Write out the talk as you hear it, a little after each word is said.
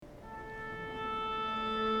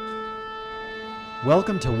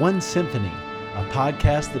Welcome to One Symphony, a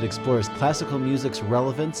podcast that explores classical music's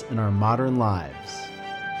relevance in our modern lives.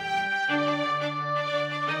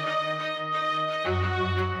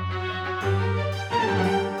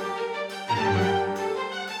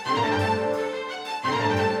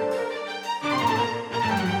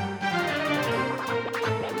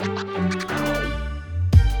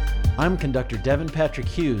 I'm conductor Devin Patrick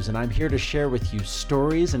Hughes, and I'm here to share with you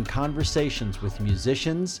stories and conversations with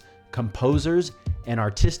musicians, composers, and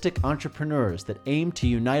artistic entrepreneurs that aim to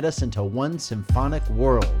unite us into one symphonic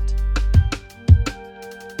world.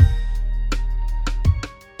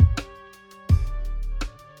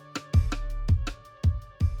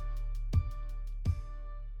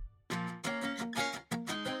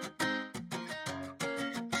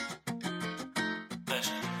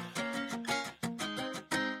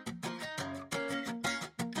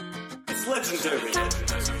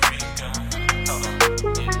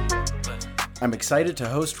 I'm excited to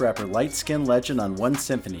host rapper Light Skin Legend on One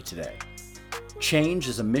Symphony today. Change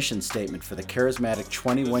is a mission statement for the charismatic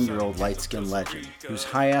 21-year-old Light Skin Legend, whose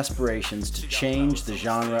high aspirations to change the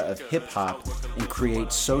genre of hip-hop and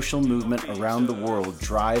create social movement around the world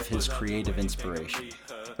drive his creative inspiration.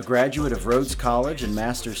 A graduate of Rhodes College and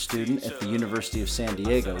master's student at the University of San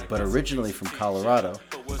Diego, but originally from Colorado,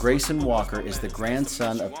 Grayson Walker is the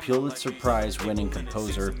grandson of Pulitzer Prize-winning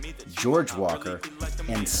composer George Walker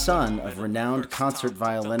and son of renowned concert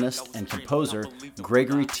violinist and composer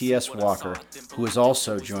Gregory T.S. Walker, who is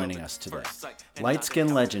also joining us today. Light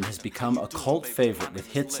Skin Legend has become a cult favorite with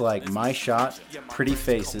hits like My Shot, Pretty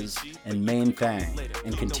Faces, and Main Thang,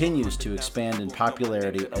 and continues to expand in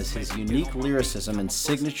popularity as his unique lyricism and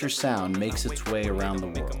signature sound makes its way around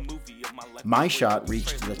the world. My Shot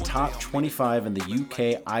reached the top 25 in the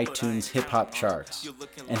UK iTunes hip-hop charts,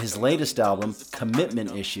 and his latest album,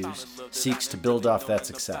 Commitment Issues, seeks to build off that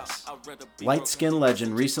success. Light Skin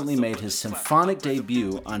Legend recently made his symphonic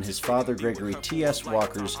debut on his father Gregory T.S.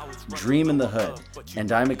 Walker's Dream in the Hood,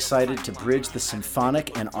 and I'm excited to bridge the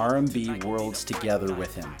symphonic and R&B worlds together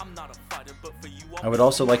with him. I would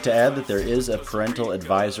also like to add that there is a parental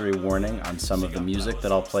advisory warning on some of the music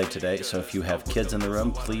that I'll play today, so if you have kids in the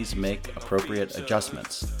room, please make appropriate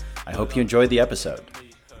adjustments. I hope you enjoyed the episode.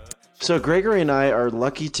 So Gregory and I are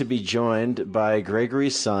lucky to be joined by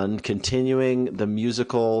Gregory's son, continuing the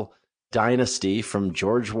musical dynasty from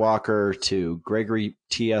George Walker to Gregory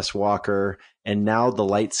T.S. Walker, and now the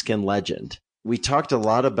Light Skin Legend. We talked a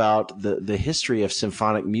lot about the history of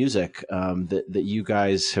symphonic music that you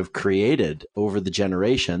guys have created over the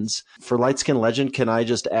generations. For Light Skin Legend, can I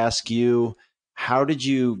just ask you, how did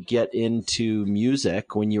you get into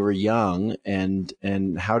music when you were young, and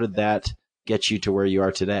how did that get you to where you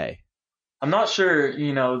are today? I'm not sure,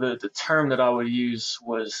 the term that I would use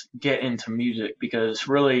was get into music, because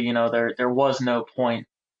really, there was no point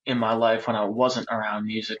in my life when I wasn't around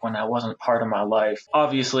music, when that wasn't part of my life.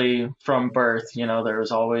 Obviously, from birth, there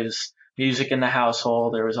was always music in the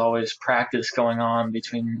household. There was always practice going on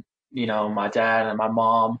between, my dad and my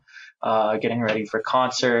mom, getting ready for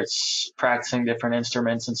concerts, practicing different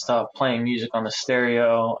instruments and stuff, playing music on the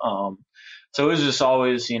stereo. So it was just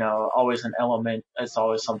always, always an element. It's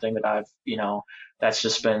always something that I've, that's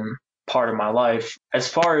just been part of my life. As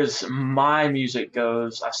far as my music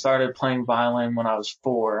goes, I started playing violin when I was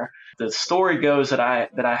 4. The story goes that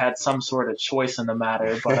I had some sort of choice in the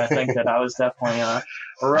matter, but I think that I was definitely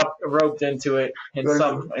roped into it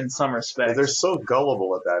in some respects. They're so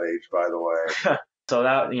gullible at that age, by the way. So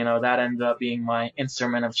that, that ended up being my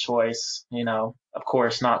instrument of choice, of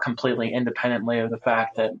course, not completely independently of the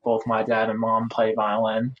fact that both my dad and mom play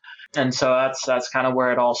violin. And so that's kind of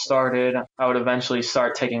where it all started. I would eventually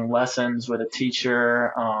start taking lessons with a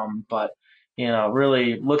teacher. But,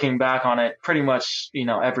 really looking back on it, pretty much,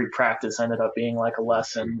 every practice ended up being like a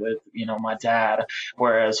lesson with, my dad.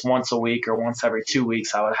 Whereas once a week or once every 2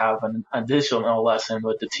 weeks, I would have an additional lesson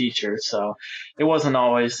with the teacher. So it wasn't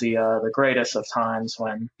always the greatest of times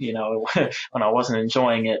when, when I wasn't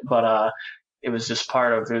enjoying it, but, it was just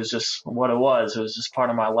what it was. It was just part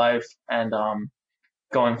of my life. And,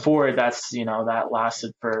 going forward, that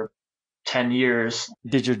lasted for 10 years.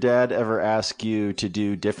 Did your dad ever ask you to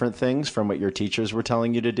do different things from what your teachers were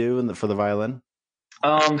telling you to do for the violin?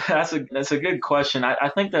 That's a good question. I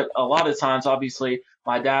think that a lot of times, obviously,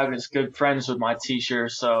 my dad was good friends with my teacher,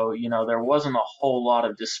 so, there wasn't a whole lot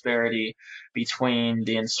of disparity between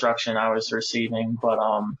the instruction I was receiving. But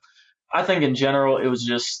I think in general, it was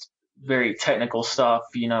just very technical stuff,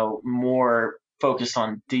 more focused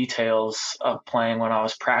on details of playing when I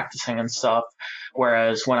was practicing and stuff.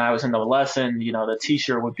 Whereas when I was in the lesson, the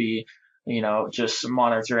teacher would be just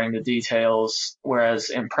monitoring the details. Whereas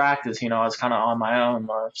in practice, I was kind of on my own,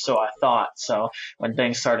 or so I thought. So when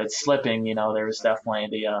things started slipping, there was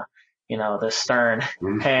definitely the stern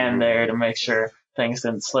hand there to make sure things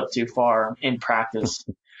didn't slip too far in practice.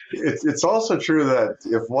 It's also true that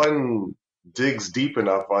if one digs deep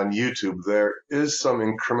enough on YouTube, there is some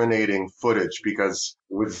incriminating footage, because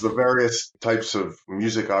with the various types of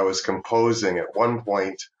music I was composing, at one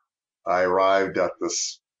point I arrived at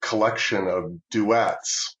this collection of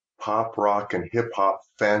duets, pop, rock, and hip-hop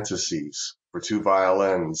fantasies for 2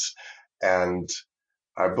 violins. And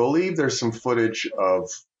I believe there's some footage of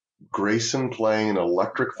Grayson playing an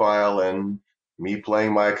electric violin, me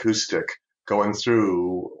playing my acoustic, going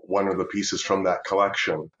through one of the pieces from that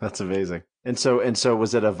collection. That's amazing. And so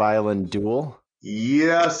was it a violin duel?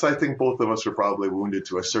 Yes, I think both of us were probably wounded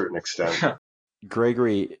to a certain extent.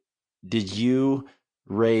 Gregory, did you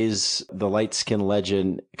raise the light skin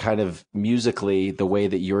legend kind of musically the way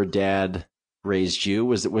that your dad raised you?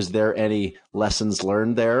 Was there any lessons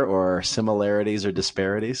learned there, or similarities or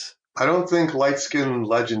disparities? I don't think light skin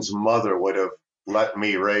legend's mother would have let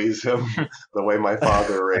me raise him the way my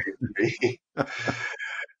father raised me.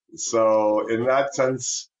 So in that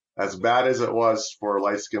sense, as bad as it was for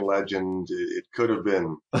light skin legend, it could have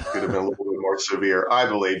been a little bit more severe, I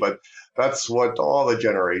believe. But that's what all the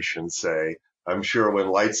generations say. I'm sure when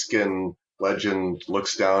light skin legend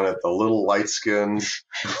looks down at the little light skins,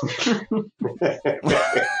 he's going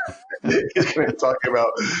to talk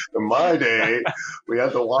about, in my day, we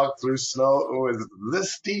had to walk through snow. It was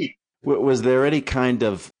this deep. Was there any kind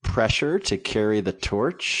of pressure to carry the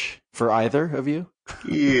torch for either of you?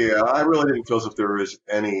 Yeah, I really didn't feel as if there was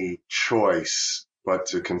any choice but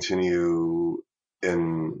to continue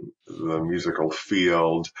in the musical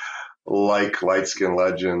field. Like light skin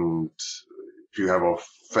legend, if you have a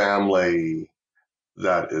family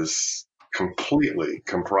that is completely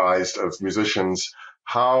comprised of musicians,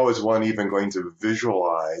 how is one even going to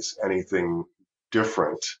visualize anything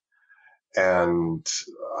different? And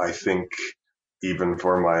I think even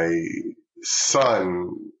for my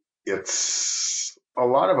son, it's a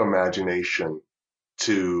lot of imagination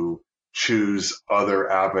to choose other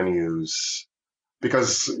avenues,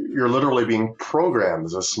 because you're literally being programmed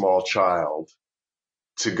as a small child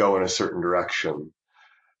to go in a certain direction.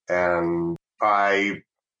 And I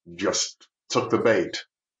just took the bait,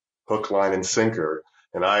 hook, line, and sinker.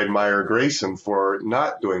 And I admire Grayson for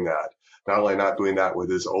not doing that. Not only not doing that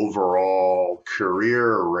with his overall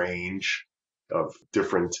career range of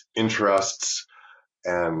different interests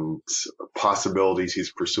and possibilities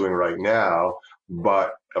he's pursuing right now,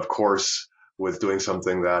 but of course with doing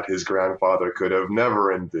something that his grandfather could have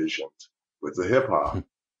never envisioned with the hip hop.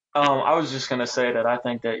 I was just going to say that I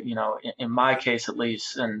think that, in my case at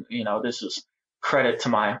least, and, this is credit to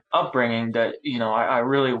my upbringing, that, I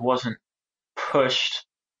really wasn't pushed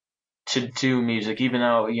to do music, even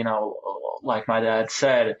though, like my dad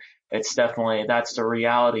said, it's definitely, that's the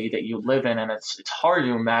reality that you live in. And it's hard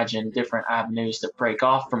to imagine different avenues that break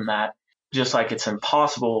off from that. Just like it's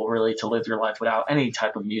impossible really to live your life without any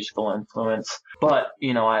type of musical influence. But,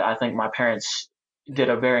 I think my parents did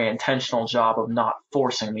a very intentional job of not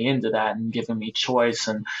forcing me into that and giving me choice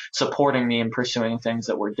and supporting me in pursuing things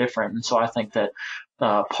that were different. And so I think that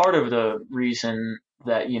part of the reason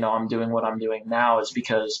that, I'm doing what I'm doing now is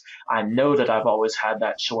because I know that I've always had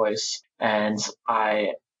that choice, and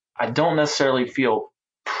I don't necessarily feel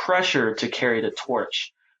pressure to carry the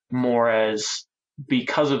torch, more as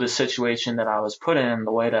because of the situation that I was put in,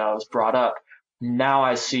 the way that I was brought up. Now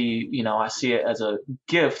I see it as a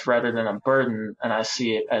gift rather than a burden, and I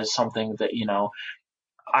see it as something that,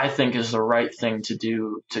 I think is the right thing to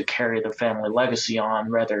do to carry the family legacy on,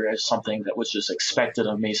 rather as something that was just expected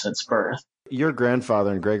of me since birth. Your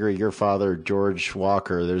grandfather, and Gregory, your father, George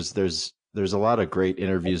Walker, there's a lot of great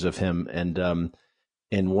interviews of him. And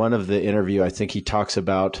in one of the interview, I think he talks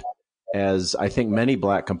about, as I think many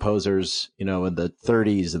Black composers, in the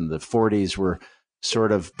 30s and the 40s were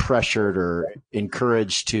sort of pressured or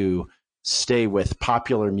encouraged to stay with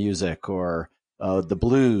popular music or the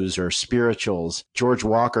blues or spirituals. George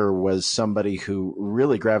Walker was somebody who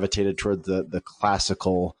really gravitated toward the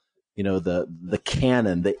classical, the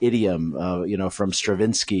canon, the idiom, from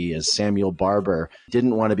Stravinsky as Samuel Barber.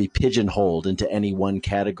 Didn't want to be pigeonholed into any one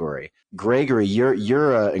category. Gregory,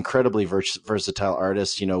 you're an incredibly versatile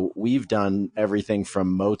artist. We've done everything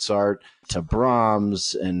from Mozart to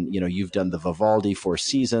Brahms, and you've done the Vivaldi Four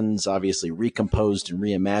Seasons, obviously recomposed and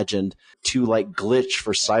reimagined, to like Glitch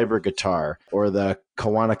for cyber guitar, or the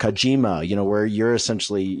Kawana Kajima, where you're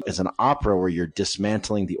essentially as an opera where you're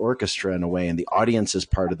dismantling the orchestra in a way, and the audience is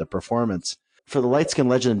part of the performance. for the Light Skin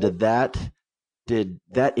Legend, did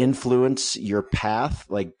that influence your path,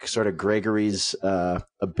 like sort of Gregory's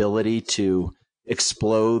ability to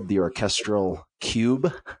explode the orchestral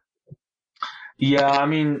cube? Yeah, I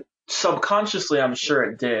mean, subconsciously, I'm sure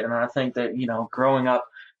it did. And I think that, growing up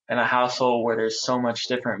in a household where there's so much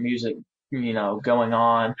different music, going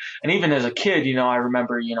on. And even as a kid, I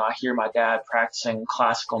remember, I hear my dad practicing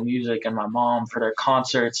classical music and my mom for their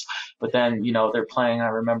concerts. But then, they're playing, I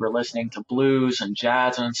remember listening to blues and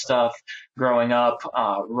jazz and stuff growing up,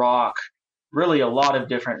 rock, really a lot of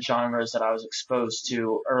different genres that I was exposed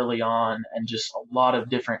to early on, and just a lot of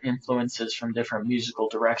different influences from different musical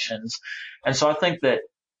directions. And so I think that,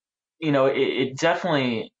 it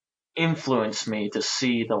definitely influenced me to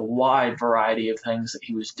see the wide variety of things that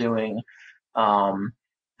he was doing.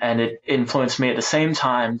 And it influenced me at the same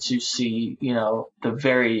time to see, the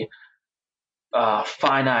very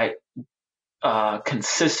finite,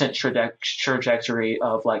 consistent trajectory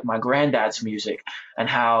of like my granddad's music, and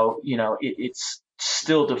how, it's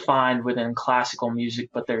still defined within classical music,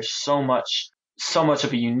 but there's so much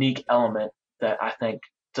of a unique element that I think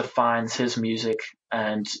defines his music.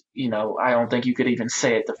 And, I don't think you could even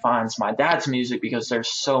say it defines my dad's music, because there's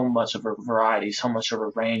so much of a variety, so much of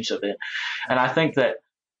a range of it. And I think that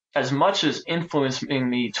as much as influencing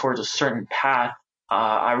me towards a certain path,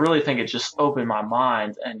 I really think it just opened my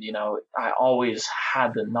mind. And, I always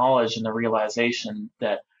had the knowledge and the realization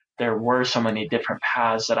that there were so many different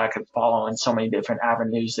paths that I could follow, and so many different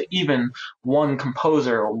avenues that even one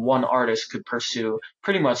composer or one artist could pursue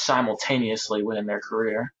pretty much simultaneously within their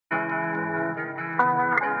career.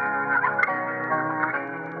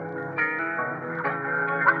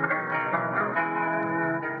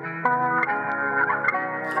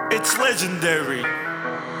 It's legendary.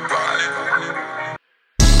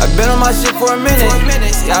 I've been on my shit for a minute.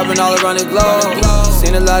 Yeah, I've been all around the globe.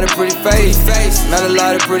 Seen a lot of pretty faces, met a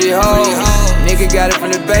lot of pretty hoes. Nigga got it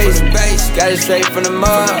from the base, got it straight from the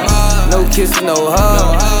mud. No kisses, no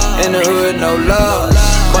hug. In the hood, no love.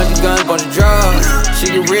 Bunch of guns, bunch of drugs. She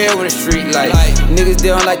get real when the street light. Niggas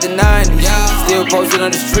doing like the 90s, still posted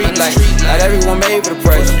on the street like not everyone made for the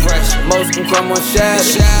pressure. Most can come on shadow.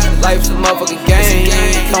 Life's a motherfucking game.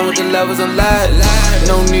 Come with the levels on ladder.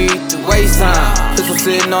 No need to waste time. Pistol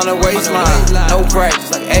sitting on the waistline. No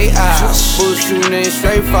practice like AI. Bull shooting in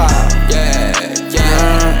straight fire.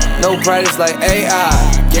 No practice like AI.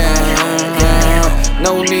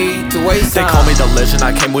 No need to waste time. They call me the legend, I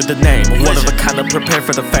came with the name. One of a kind of prepared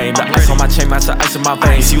for the fame. The ice on my chain match the ice in my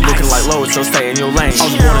veins. You looking like Lois, so stay in your lane. I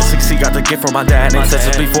was born in 60, got the gift from my dad.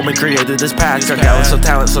 Ancestors before me created this path. Got gallons of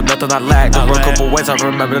talent, so nothing I lack. The road couple ways, I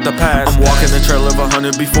remember the past. I'm walking the trail of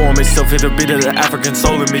 100 before me. Still feel the beat of the African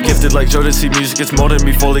soul in me. Gifted like Jodeci, music, it's molding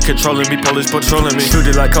me. Fully controlling me, police patrolling me.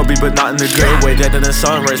 Shooting like Kobe, but not in the good way. Dead in the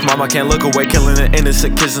sun rays, mama can't look away. Killing the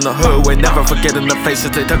innocent kids in the hood way. Never forgetting the faces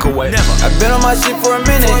they took away. I've been on my shit for a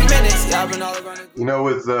minute.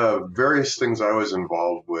 With various things I was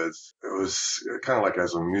involved with, it was kind of like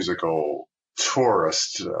as a musical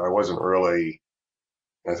tourist. I wasn't really,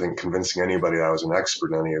 I think, convincing anybody I was an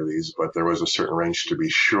expert in any of these, but there was a certain range to be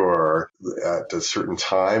sure at a certain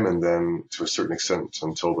time, and then to a certain extent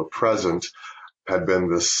until the present, had been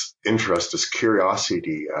this interest, this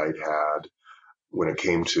curiosity I'd had when it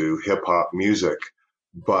came to hip-hop music.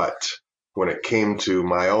 But when it came to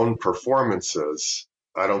my own performances,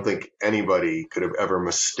 I don't think anybody could have ever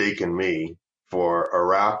mistaken me for a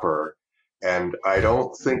rapper. And I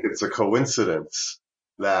don't think it's a coincidence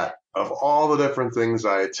that of all the different things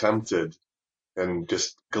I attempted and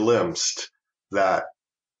just glimpsed, that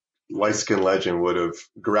Light Skin Legend would have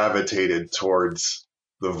gravitated towards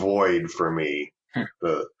the void for me,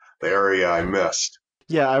 the area I missed.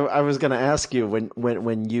 Yeah, I was going to ask you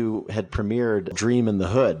when you had premiered Dream in the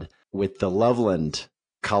Hood with the Loveland,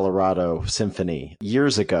 Colorado Symphony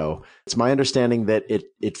years ago. It's my understanding that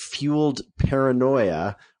it fueled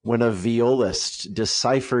paranoia when a violist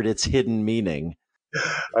deciphered its hidden meaning.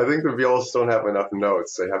 I think the violists don't have enough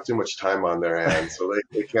notes. They have too much time on their hands, so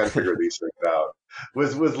they can't figure these things out.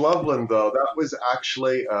 With Loveland, though, that was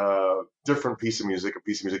actually a different piece of music, a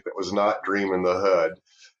piece of music that was not Dream in the Hood.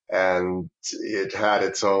 And it had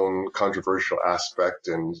its own controversial aspect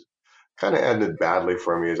and kind of ended badly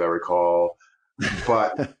for me, as I recall.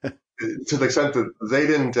 But to the extent that they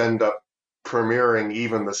didn't end up premiering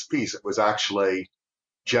even this piece, it was actually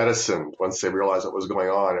jettisoned once they realized what was going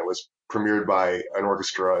on. It was premiered by an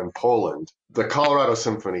orchestra in Poland. The Colorado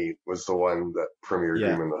Symphony was the one that premiered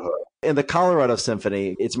Dream in the Hood. In the Colorado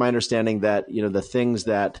Symphony, it's my understanding that, the things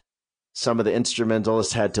that some of the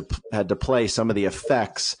instrumentalists had to play, some of the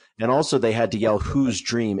effects, and also they had to yell, "Whose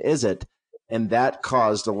dream is it?" and that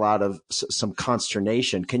caused a lot of some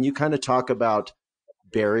consternation. Can you kind of talk about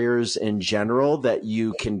barriers in general that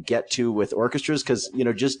you can get to with orchestras? Because, you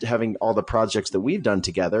know, just having all the projects that we've done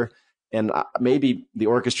together, and maybe the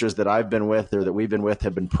orchestras that I've been with or that we've been with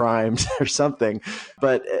have been primed or something.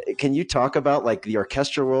 But can you talk about like the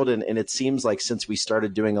orchestral world? And it seems like since we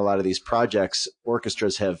started doing a lot of these projects,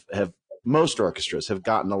 most orchestras have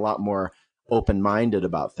gotten a lot more open-minded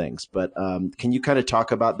about things. But can you kind of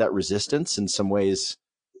talk about that resistance in some ways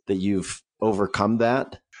that you've overcome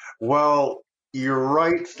that? Well, you're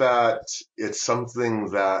right that it's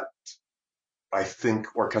something that I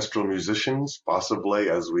think orchestral musicians, possibly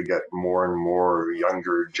as we get more and more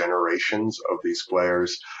younger generations of these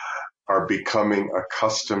players, are becoming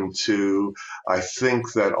accustomed to. I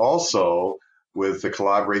think that also with the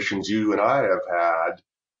collaborations you and I have had,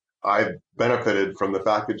 I've benefited from the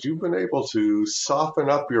fact that you've been able to soften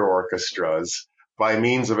up your orchestras by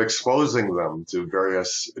means of exposing them to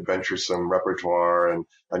various adventuresome repertoire and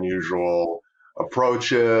unusual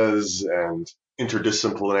approaches and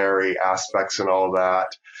interdisciplinary aspects and all that.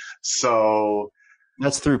 So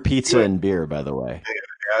that's through pizza and beer, by the way.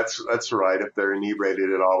 That's right. If they're inebriated,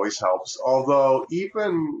 it always helps. Although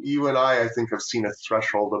even you and I think, have seen a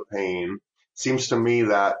threshold of pain. Seems to me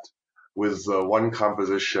that with one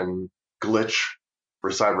composition, Glitch for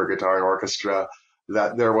Cyber Guitar and Orchestra,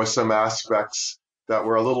 that there was some aspects that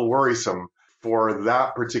were a little worrisome. For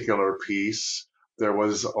that particular piece, there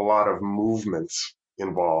was a lot of movements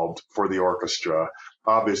involved for the orchestra.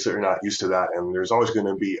 Obviously, they're not used to that, and there's always going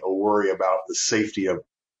to be a worry about the safety of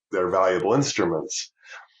their valuable instruments.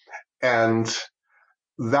 And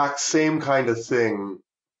that same kind of thing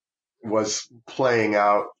was playing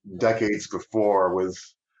out decades before with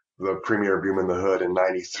the premiere of Doom in the Hood in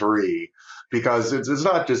 '93, because it's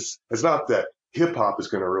not that hip hop is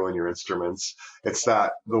going to ruin your instruments. It's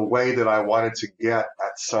that the way that I wanted to get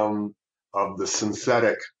at some of the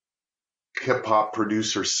synthetic hip hop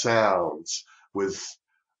producer sounds with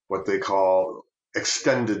what they call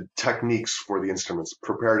extended techniques for the instruments,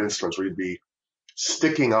 prepared instruments, where you'd be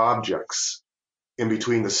sticking objects in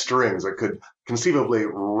between the strings that could conceivably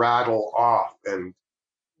rattle off and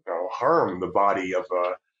harm the body of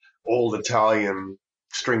a old Italian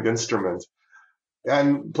stringed instrument.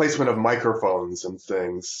 And placement of microphones and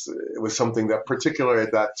things. It was something that, particularly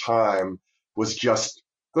at that time, was just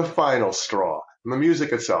the final straw. And the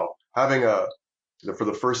music itself, having for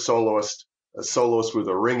the first soloist, a soloist with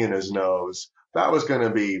a ring in his nose, that was going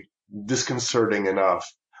to be disconcerting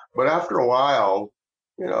enough. But after a while,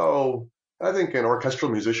 I think an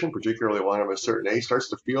orchestral musician, particularly one of a certain age, starts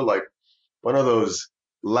to feel like one of those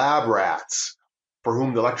lab rats for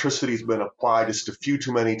whom the electricity has been applied just a few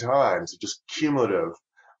too many times, just cumulative.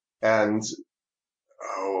 And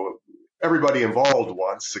everybody involved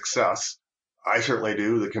wants success. I certainly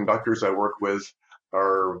do. The conductors I work with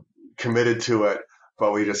are committed to it,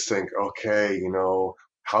 but we just think, okay,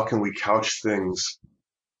 how can we couch things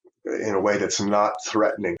in a way that's not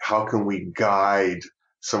threatening? How can we guide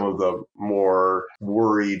some of the more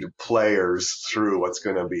worried players through what's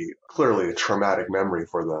going to be clearly a traumatic memory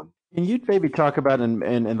for them? Can you maybe talk about, and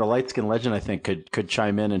the Light Skin Legend, I think, could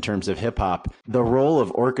chime in terms of hip hop, the role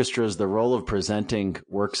of orchestras, the role of presenting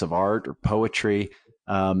works of art or poetry?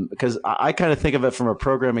 Because I kind of think of it from a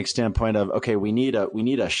programming standpoint of, okay, we need a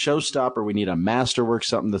showstopper, we need a masterwork,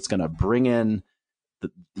 something that's going to bring in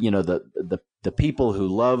the people who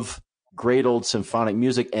love great old symphonic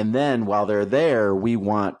music, and then while they're there, we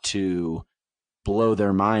want to blow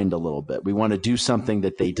their mind a little bit. We want to do something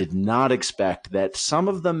that they did not expect, that some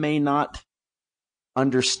of them may not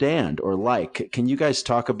understand or like. Can you guys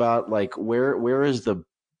talk about like where is the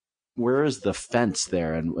fence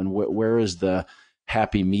there, and where is the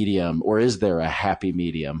happy medium, or is there a happy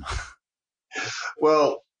medium?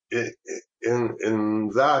 Well,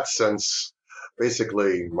 in that sense,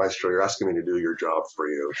 basically, Maestro, you're asking me to do your job for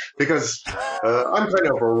you, because I'm kind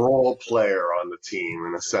of a role player on the team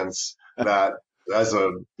in a sense that as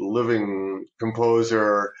a living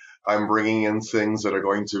composer, I'm bringing in things that are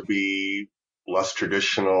going to be less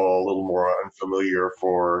traditional, a little more unfamiliar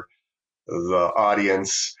for the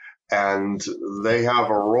audience, and they have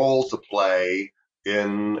a role to play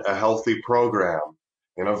in a healthy program,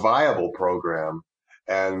 in a viable program.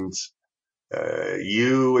 And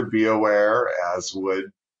you would be aware, as would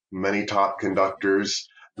many top conductors,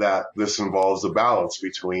 that this involves a balance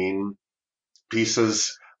between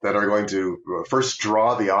pieces that are going to first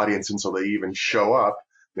draw the audience in so they even show up,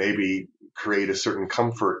 maybe create a certain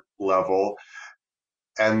comfort level.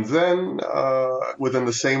 And then within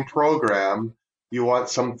the same program, you want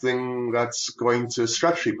something that's going to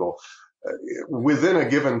stretch people. within a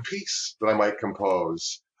given piece that I might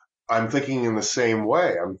compose, I'm thinking in the same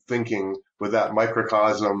way. I'm thinking with that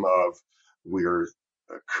microcosm of we're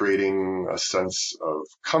creating a sense of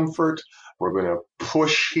comfort. We're going to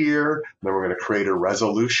push here, then we're going to create a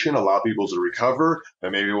resolution, allow people to recover,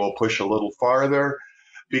 and maybe we'll push a little farther,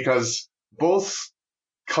 because both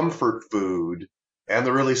comfort food and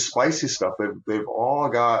the really spicy stuff, they've all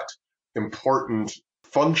got important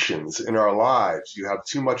functions in our lives. You have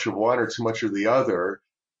too much of one or too much of the other,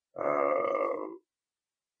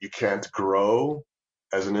 you can't grow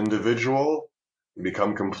as an individual, you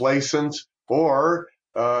become complacent, or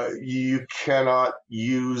you cannot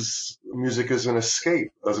use music as an escape.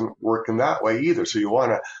 It doesn't work in that way either. So you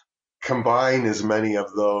want to combine as many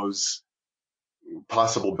of those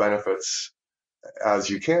possible benefits as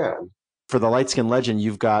you can. For the Light Skin Legend,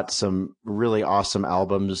 you've got some really awesome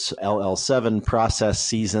albums, LL7, Process,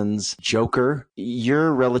 Seasons, Joker.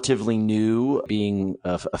 You're relatively new, being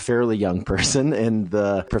a fairly young person in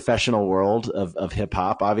the professional world of hip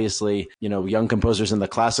hop. Obviously, young composers in the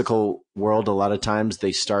classical world, a lot of times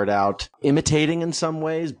they start out imitating in some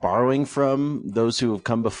ways, borrowing from those who have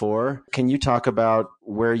come before. Can you talk about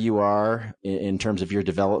where you are in terms of your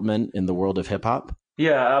development in the world of hip hop?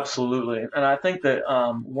 Yeah, absolutely. And I think that,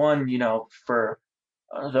 for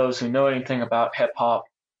those who know anything about hip hop,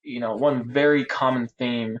 one very common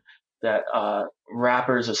theme that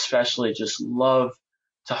rappers especially just love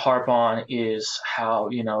to harp on is how,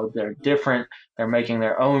 they're different. They're making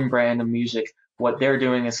their own brand of music. What they're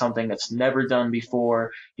doing is something that's never done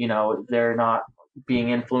before. They're not being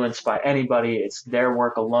influenced by anybody. It's their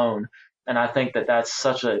work alone. And I think that that's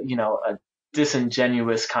such a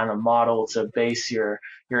disingenuous kind of model to base your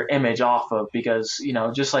image off of, because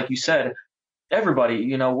just like you said,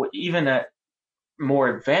 everybody, even at more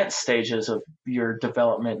advanced stages of your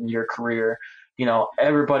development in your career,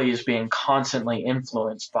 everybody is being constantly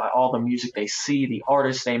influenced by all the music they see, the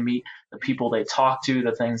artists they meet, the people they talk to,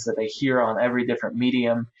 the things that they hear on every different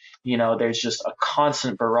medium. There's just a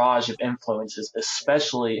constant barrage of influences,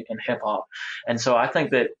 especially in hip hop. And so I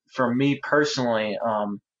think that for me personally,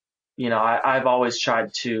 I've always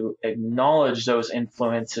tried to acknowledge those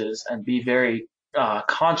influences and be very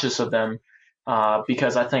conscious of them,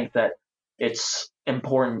 because I think that it's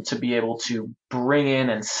important to be able to bring in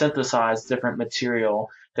and synthesize different material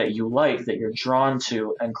that you like, that you're drawn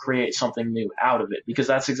to, and create something new out of it, because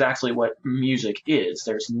that's exactly what music is.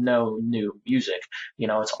 There's no new music.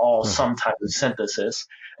 It's all some type of synthesis.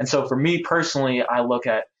 And so for me personally, I look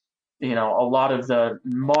at a lot of the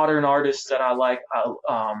modern artists that I like.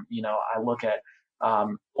 I look at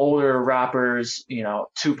older rappers.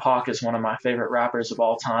 Tupac is one of my favorite rappers of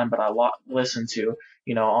all time, but I listen to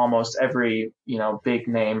almost every big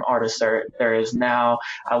name artist there is now.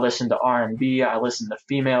 I listen to R&B. I listen to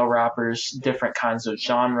female rappers, different kinds of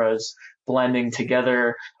genres blending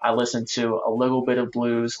together. I listen to a little bit of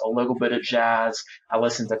blues, a little bit of jazz. I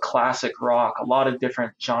listen to classic rock, a lot of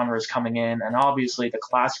different genres coming in, and obviously the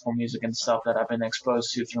classical music and stuff that I've been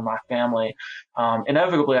exposed to through my family.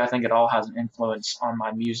 Inevitably, I think it all has an influence on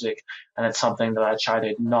my music, and it's something that I try to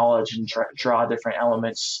acknowledge and draw different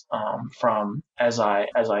elements from as I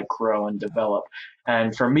grow and develop.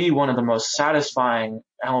 And for me, one of the most satisfying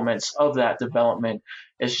elements of that development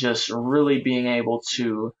is just really being able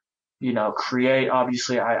to create.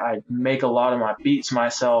 Obviously, I make a lot of my beats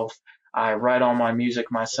myself. I write all my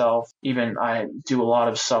music myself. Even I do a lot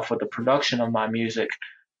of stuff with the production of my music,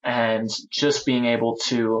 and just being able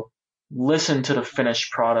to listen to the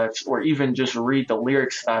finished product, or even just read the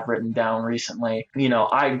lyrics that I've written down recently.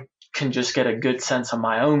 I can just get a good sense of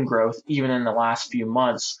my own growth, even in the last few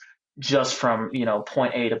months, just from,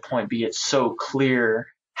 point A to point B. It's so clear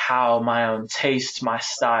how my own taste, my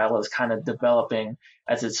style is kind of developing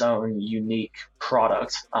as its own unique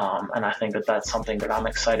product. And I think that that's something that I'm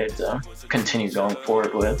excited to continue going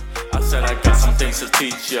forward with. I said I got some things to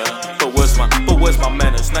teach ya, but where's my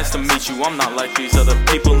manners? Nice to meet you, I'm not like these other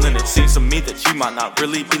people, and it seems to me that you might not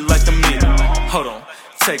really be like them either. Hold on.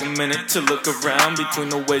 Take a minute to look around between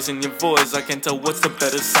the waves in your voice. I can tell what's the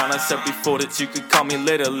better sign. I said before that you could call me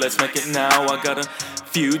later. Let's make it now. I got a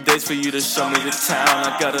few days for you to show me the town.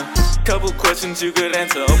 I got a couple questions you could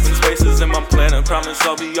answer. Open spaces in my planner. Promise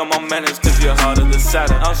I'll be on my manners, cause you're harder than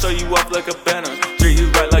Saturn. I'll show you off like a banner. Treat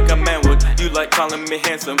you right like a man would. You like calling me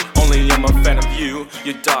handsome, only I'm a fan of you.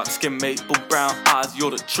 Your dark skin, maple brown eyes,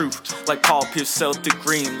 you're the truth. Like Paul Pierce, Celtic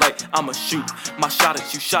green, like I'ma shoot my shot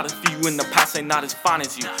at you. Shot a few in the past, ain't not as fine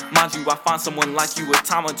as you. Mind you, I find someone like you with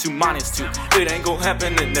time or 2 minus 2. It ain't gon'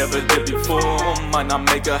 happen, it never did before. Might not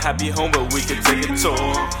make a happy home, but we could take a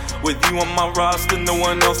tour. With you on my roster, no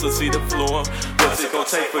one else will see the floor. What's it gon'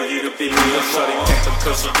 take for you to be me? A shorty came from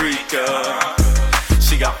Costa Rica.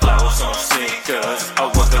 She got flowers on sneakers. I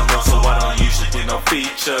work alone, so I don't usually do no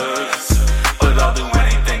features, but I'll do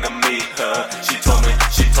anything to meet her. She told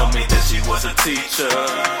me that she was a teacher.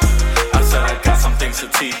 I said I got some things to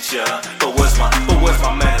teach ya. But where's my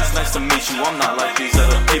manners? Nice to meet you. I'm not like these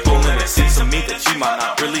other people, and it seems to me that you might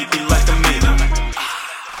not really be like me.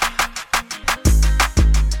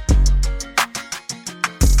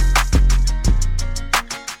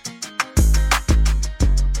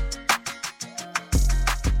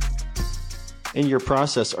 In your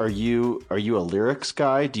process, are you a lyrics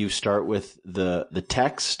guy? Do you start with the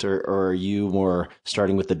text, or are you more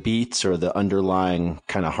starting with the beats or the underlying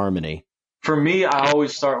kind of harmony? For me, I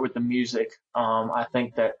always start with the music. I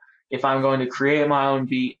think that if I'm going to create my own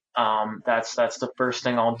beat, that's the first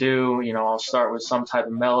thing I'll do. You know, I'll start with some type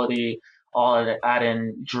of melody. I'll add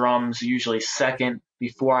in drums, usually second,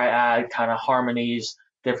 before I add kind of harmonies,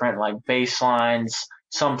 different like bass lines,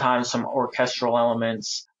 sometimes some orchestral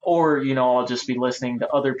elements. Or, you know, I'll just be listening to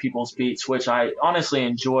other people's beats, which I honestly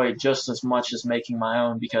enjoy just as much as making my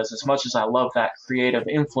own, because as much as I love that creative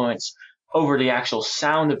influence over the actual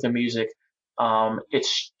sound of the music,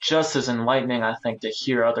 it's just as enlightening, I think, to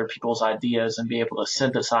hear other people's ideas and be able to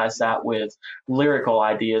synthesize that with lyrical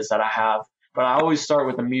ideas that I have. But I always start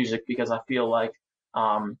with the music because I feel like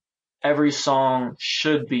every song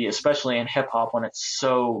should be, especially in hip hop when it's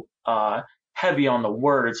so heavy on the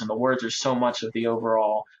words, and the words are so much of the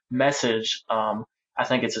overall message. I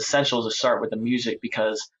think it's essential to start with the music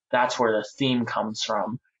because that's where the theme comes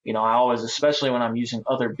from. You know, I always, especially when I'm using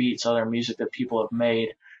other beats, other music that people have made,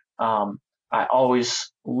 I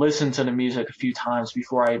always listen to the music a few times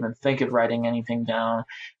before I even think of writing anything down.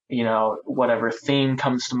 You know, whatever theme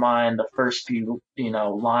comes to mind, the first few, you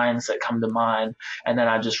know, lines that come to mind, and then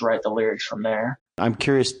I just write the lyrics from there. I'm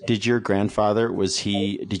curious, did your grandfather,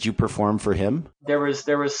 did you perform for him? There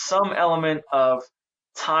was some element of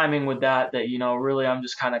timing with that, you know, really I'm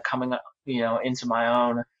just kind of coming up, you know, into my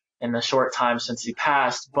own in the short time since he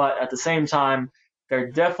passed. But at the same time,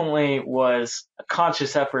 there definitely was a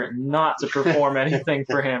conscious effort not to perform anything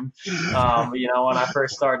for him, you know, when I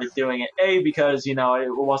first started doing it. A, because, you know, it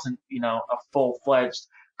wasn't, you know, a full-fledged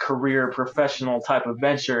career professional type of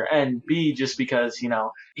venture, and B, just because, you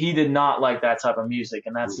know, he did not like that type of music,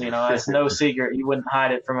 and that's, you know, that's no secret. He wouldn't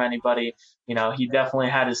hide it from anybody. You know, he definitely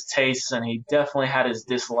had his tastes and he definitely had his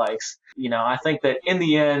dislikes. You know, I think that in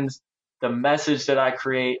the end, the message that I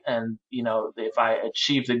create, and, you know, if I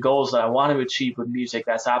achieve the goals that I want to achieve with music,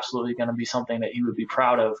 that's absolutely going to be something that he would be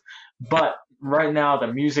proud of. But right now, the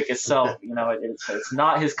music itself, you know, it's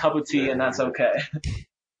not his cup of tea, and that's okay.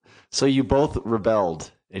 So you both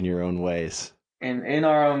rebelled in your own ways. In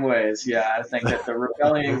our own ways, yeah. I think that the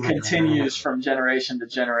rebellion continues from generation to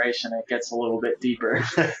generation. It gets a little bit deeper.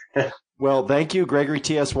 Well, thank you, Gregory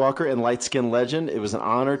T.S. Walker and Light Skin Legend. It was an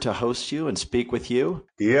honor to host you and speak with you.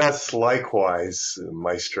 Yes, likewise,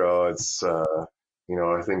 Maestro. It's, you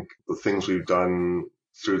know, I think the things we've done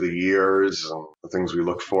through the years, the things we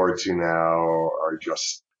look forward to now are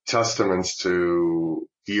just testaments to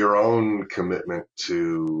your own commitment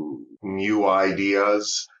to new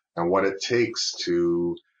ideas and what it takes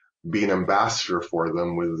to be an ambassador for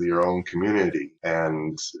them with your own community.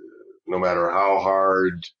 And no matter how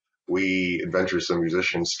hard we adventuresome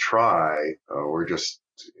musicians try, we're just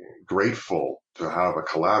grateful to have a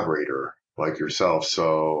collaborator like yourself.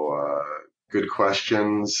 So good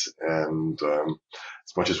questions, and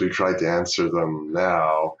as much as we tried to answer them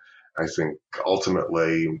now, I think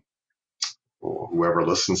ultimately whoever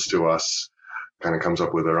listens to us kind of comes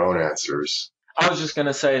up with their own answers. I was just going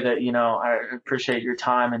to say that, you know, I appreciate your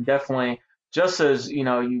time, and definitely just as, you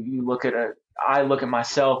know, you look at it, I look at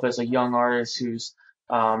myself as a young artist who's,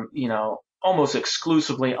 you know, almost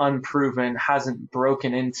exclusively unproven, hasn't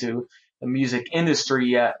broken into the music industry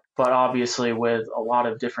yet, but obviously with a lot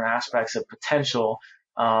of different aspects of potential.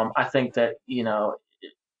 I think that, you know,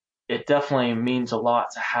 it definitely means a lot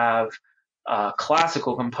to have a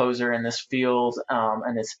classical composer in this field,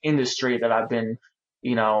 and this industry that I've been,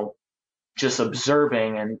 you know, just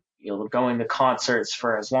observing and, you know, going to concerts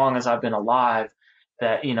for as long as I've been alive,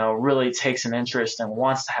 that, you know, really takes an interest and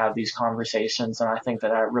wants to have these conversations. And I think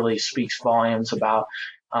that really speaks volumes about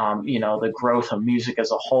the growth of music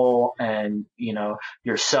as a whole, and,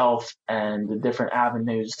 yourself and the different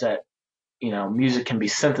avenues that, music can be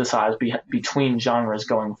synthesized between genres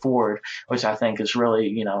going forward, which I think is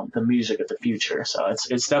really, the music of the future. So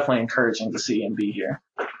it's definitely encouraging to see and be here.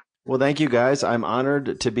 Well, thank you guys. I'm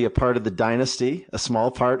honored to be a part of the dynasty, a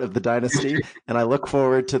small part of the dynasty, and I look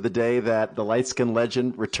forward to the day that the Light Skin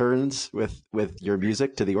Legend returns with your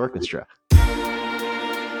music to the orchestra.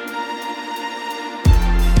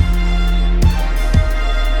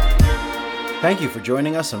 Thank you for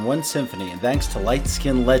joining us on One Symphony, and thanks to Light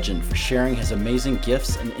Skin Legend for sharing his amazing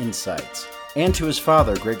gifts and insights, and to his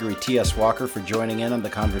father, Gregory T.S. Walker, for joining in on the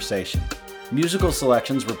conversation. Musical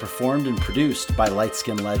selections were performed and produced by Light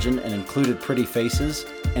Skin Legend and included Pretty Faces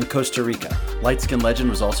and Costa Rica. Light Skin Legend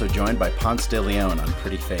was also joined by Ponce de Leon on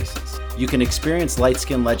Pretty Faces. You can experience Light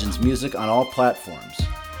Skin Legend's music on all platforms.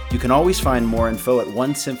 You can always find more info at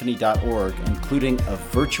onesymphony.org, including a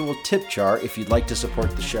virtual tip jar if you'd like to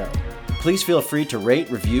support the show. Please feel free to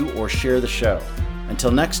rate, review, or share the show.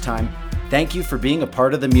 Until next time, thank you for being a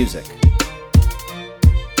part of the music.